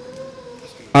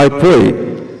 I pray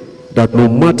that no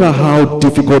matter how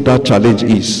difficult that challenge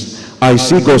is, I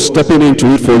see God stepping into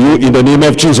it for you in the name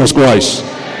of Jesus Christ.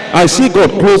 I see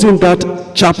God closing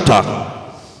that chapter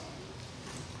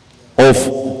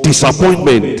of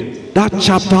disappointment, that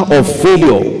chapter of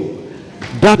failure,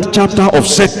 that chapter of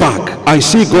setback. I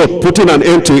see God putting an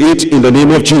end to it in the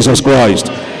name of Jesus Christ.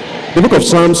 The book of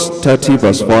Psalms 30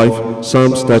 verse 5,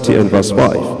 Psalms 30 and verse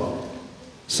 5.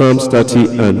 Psalms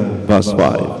 30 and verse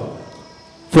 5.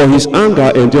 For his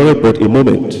anger endureth but a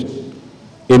moment,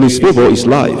 in his favor is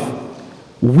life.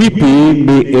 Weeping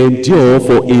may endure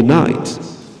for a night,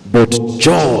 but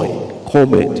joy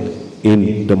cometh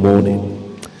in the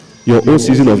morning. Your own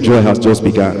season of joy has just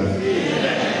begun.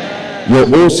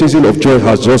 Your own season of joy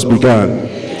has just begun.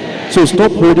 So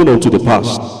stop holding on to the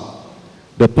past.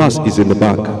 The past is in the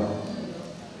back.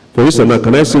 For instance, now,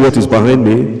 can I see what is behind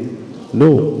me?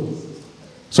 No.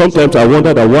 Sometimes I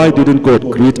wonder that why didn't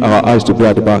God create our eyes to be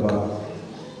at the back?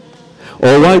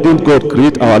 Or why didn't God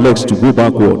create our legs to go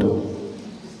backward?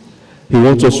 He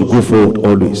wants us to go forward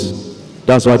always.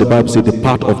 That's why the Bible says the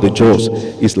path of the just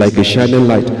is like a shining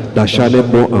light that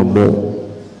shineth more and more.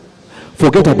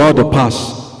 Forget about the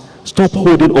past. Stop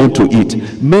holding on to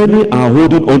it. Many are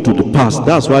holding on to the past.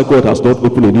 That's why God has not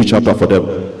opened a new chapter for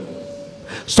them.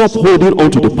 Stop holding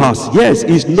on to the past. Yes,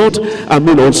 it's not,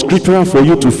 unscriptural for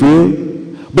you to fail.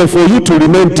 But for you to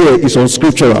remain there is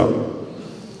unscriptural.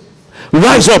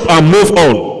 Rise up and move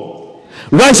on.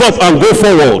 Rise up and go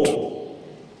forward.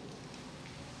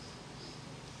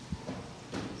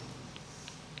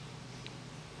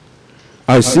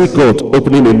 I see God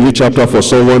opening a new chapter for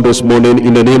someone this morning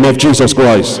in the name of Jesus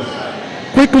Christ.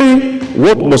 Quickly,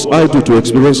 what must I do to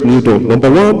experience new dawn?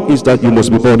 Number one is that you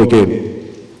must be born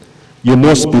again. You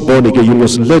must be born again. You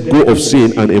must let go of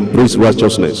sin and embrace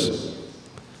righteousness.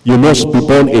 You must be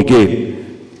born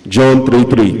again. John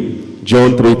 3:3.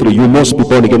 John 3:3. You must be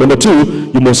born again. Number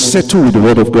two, you must settle with the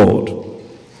word of God.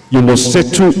 You must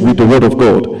settle with the word of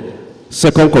God.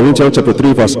 2 Corinthians chapter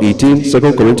 3 verse 18.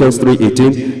 2 Corinthians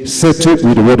 3:18. Settle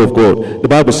with the word of God. The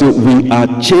Bible says we are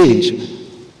changed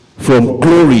from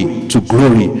glory to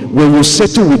glory. When you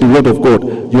settle with the word of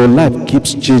God, your life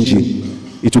keeps changing.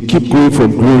 It will keep going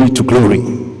from glory to glory.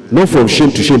 Not from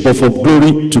shame to shame, but from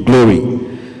glory to glory.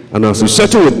 And as you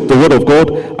settle with the word of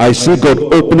God, I see God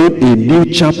opening a new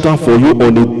chapter for you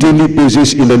on a daily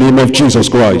basis in the name of Jesus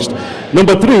Christ.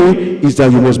 Number three is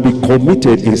that you must be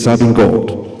committed in serving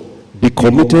God. Be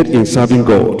committed in serving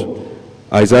God.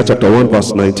 Isaiah chapter 1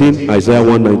 verse 19, Isaiah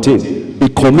 1:19. Be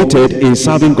committed in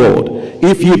serving God.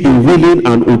 If ye be willing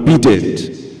and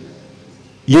obedient,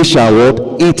 ye shall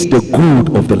what? Eat the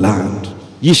good of the land.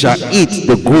 Ye shall eat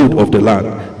the good of the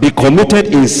land. Be committed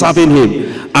in serving him.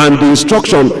 And the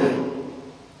instruction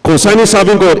concerning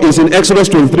serving God is in Exodus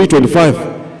 23:25.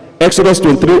 Exodus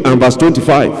 23 and verse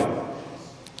 25.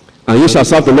 And ye shall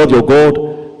serve the Lord your God,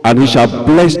 and he shall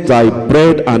bless thy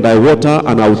bread and thy water,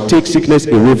 and I will take sickness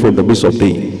away from the midst of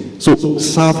thee. So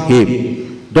serve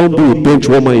him. Don't be a bench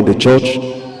warmer in the church.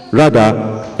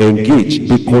 Rather, engage,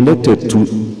 be connected to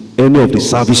any of the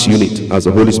service unit as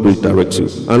the Holy Spirit directs you.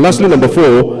 And lastly, number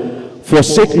four,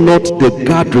 forsake not the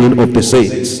gathering of the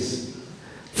saints.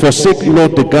 Forsake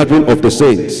not the gathering of the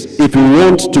saints. If you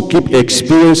want to keep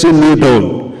experiencing new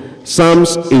dawn,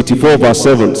 Psalms 84 verse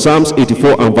 7, Psalms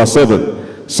 84 and verse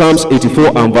 7, Psalms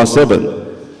 84 and verse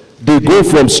 7, they go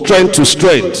from strength to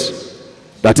strength.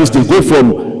 That is, they go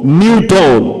from new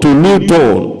dawn to new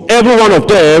dawn. Every one of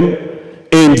them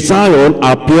in Zion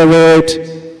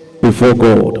appeared before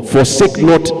God. Forsake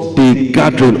not the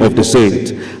gathering of the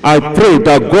saints. I pray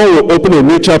that God will open a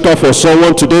new chapter for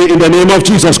someone today in the name of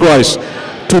Jesus Christ.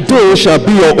 Today shall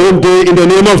be your own day in the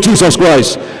name of Jesus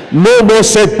Christ. No more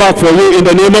setback for you in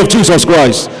the name of Jesus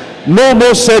Christ. No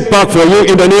more setback for you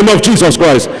in the name of Jesus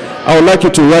Christ. I would like you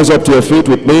to rise up to your feet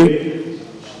with me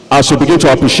as you begin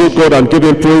to appreciate God and give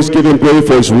him praise, give him glory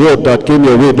for his word that came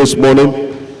your way this morning.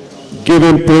 Give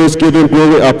him praise, give him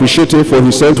glory, appreciate him for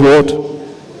his sent word.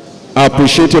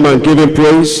 Appreciate him and give him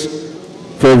praise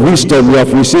for wisdom you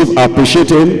have received. Appreciate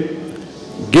him.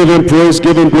 Give him praise,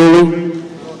 give him glory.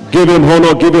 Give him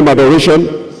honor, give him adoration.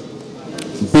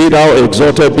 Be thou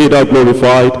exalted, be thou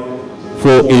glorified.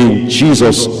 For in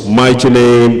Jesus' mighty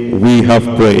name we have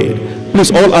prayed.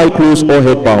 Please, all eye closed, all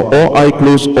head bow. All eye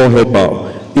closed, all head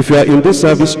bow. If you are in this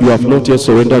service, you have not yet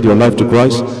surrendered your life to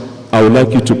Christ, I would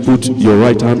like you to put your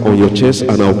right hand on your chest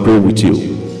and I'll pray with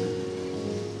you.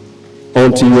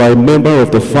 Until you are a member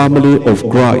of the family of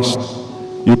Christ,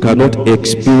 you cannot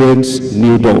experience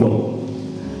new dawn.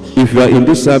 If you are in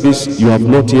this service, you have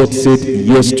not yet said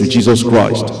yes to Jesus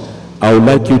Christ, I would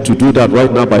like you to do that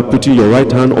right now by putting your right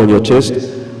hand on your chest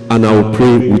and I will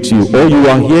pray with you. Or you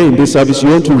are here in this service, you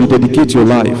want to rededicate your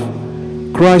life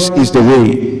Christ is the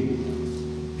way.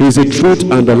 He is the truth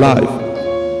and the life.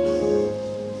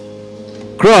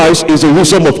 Christ is the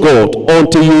wisdom of God.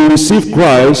 Until you receive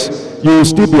Christ, you will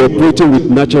still be operating with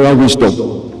natural wisdom.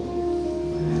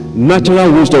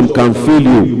 Natural wisdom can fail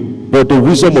you, but the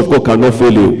wisdom of God cannot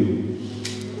fail you.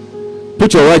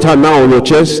 Put your right hand now on your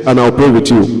chest and I'll pray with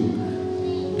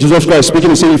you. Jesus Christ speaking,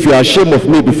 he said, if you are ashamed of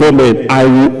me before men, I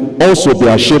will also be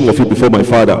ashamed of you before my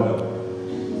Father.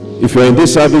 If you are in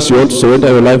this service, you want to surrender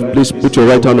your life, please put your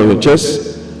right hand on your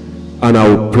chest and I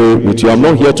will pray with you. I'm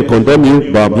not here to condemn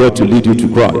you, but I'm here to lead you to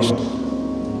Christ.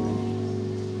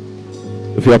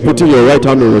 If you are putting your right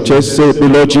hand on your chest, say,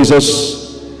 Lord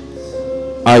Jesus,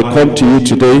 I come to you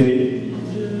today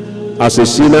as a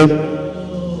sinner.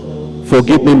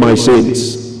 Forgive me my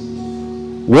sins.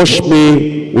 Wash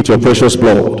me with your precious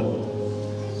blood.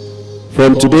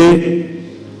 From today,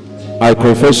 I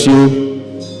confess you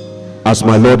as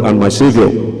my Lord and my Savior.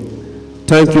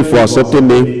 Thank you for accepting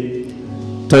me.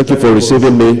 Thank you for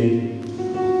receiving me.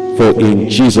 For in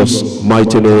Jesus'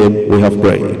 mighty name we have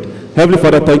prayed. Heavenly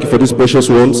Father, thank you for these precious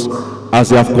ones. As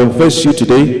they have confessed you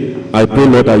today, I pray,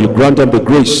 Lord, that you grant them the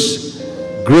grace.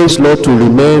 Grace, Lord, to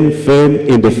remain firm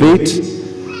in the faith.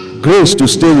 Grace to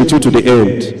stay with you to the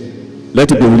end.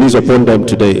 Let it be released upon them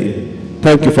today.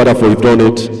 Thank you, Father, for you've done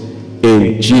it.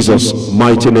 In Jesus'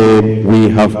 mighty name we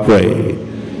have prayed.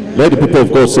 Let the people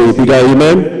of God say a bigger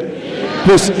amen.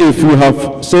 Please, if you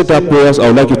have said that prayers, I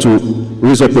would like you to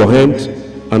raise up your hand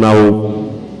and I would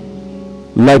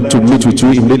like to meet with you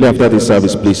immediately after this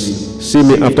service, please. See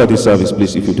me after this service,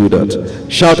 please, if you do that.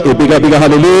 Shout a bigger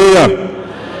hallelujah.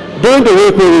 During the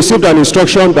week, we received an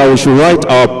instruction that we should write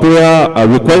our prayer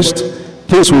request,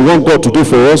 things we want God to do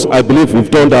for us. I believe we've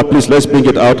done that. Please, let's bring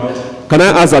it out. Can I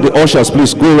ask that the ushers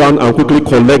please go around and quickly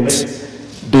collect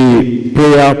the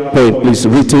prayer point, please,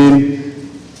 written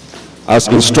as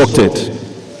instructed.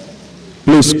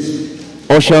 Please,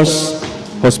 ushers,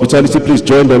 hospitality, please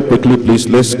join them quickly, please.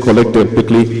 Let's collect them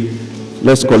quickly.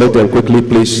 Let's collect them quickly,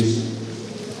 please.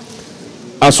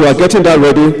 As we are getting that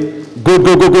ready, go,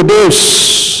 news.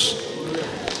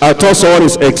 I thought someone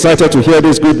is excited to hear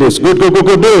this good news.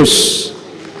 Good news.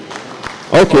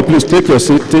 Okay, please take your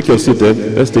seat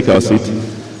then. Let's take our seat.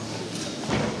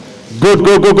 Good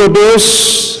news.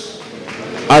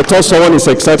 I thought someone is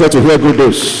excited to hear good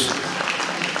news.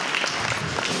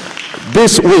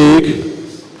 This week,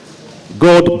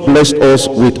 God blessed us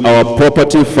with our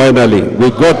property finally. We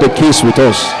got the keys with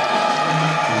us.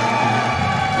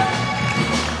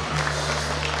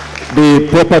 The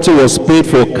property was paid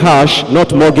for cash,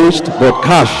 not mortgaged, but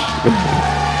cash.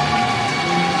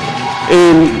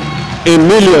 In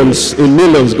millions,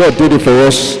 God did it for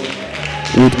us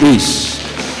with ease.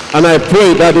 And I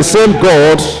pray that the same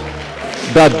God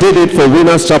that did it for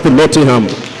Winners Chapel Nottingham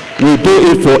will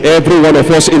do it for every one of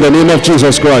us in the name of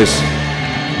Jesus Christ.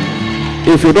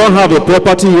 If you don't have a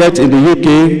property yet in the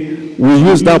UK, we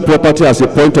use that property as a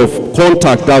point of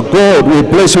contact, that God will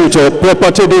bless you with your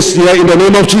property this year in the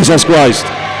name of Jesus Christ.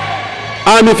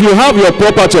 And if you have your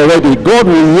property already, God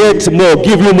will yet more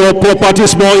give you more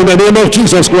properties more in the name of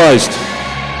Jesus Christ.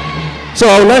 So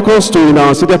I would like us to, in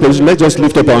our seated position, let's just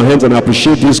lift up our hands and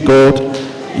appreciate this God.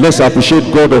 Let's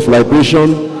appreciate God of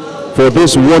liberation for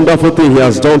this wonderful thing he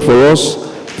has done for us,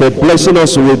 for blessing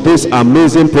us with this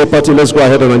amazing property. Let's go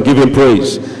ahead and give him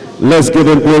praise. Let's give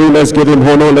him glory, let's give him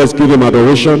honor, let's give him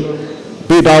adoration.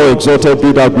 Be thou exalted,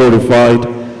 be thou glorified,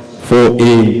 for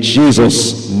in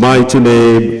Jesus' mighty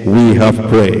name we have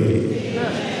prayed.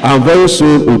 And very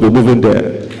soon we'll be moving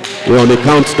there. We're on the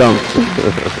countdown.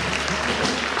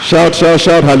 Shout,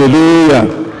 hallelujah.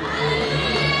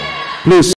 Please.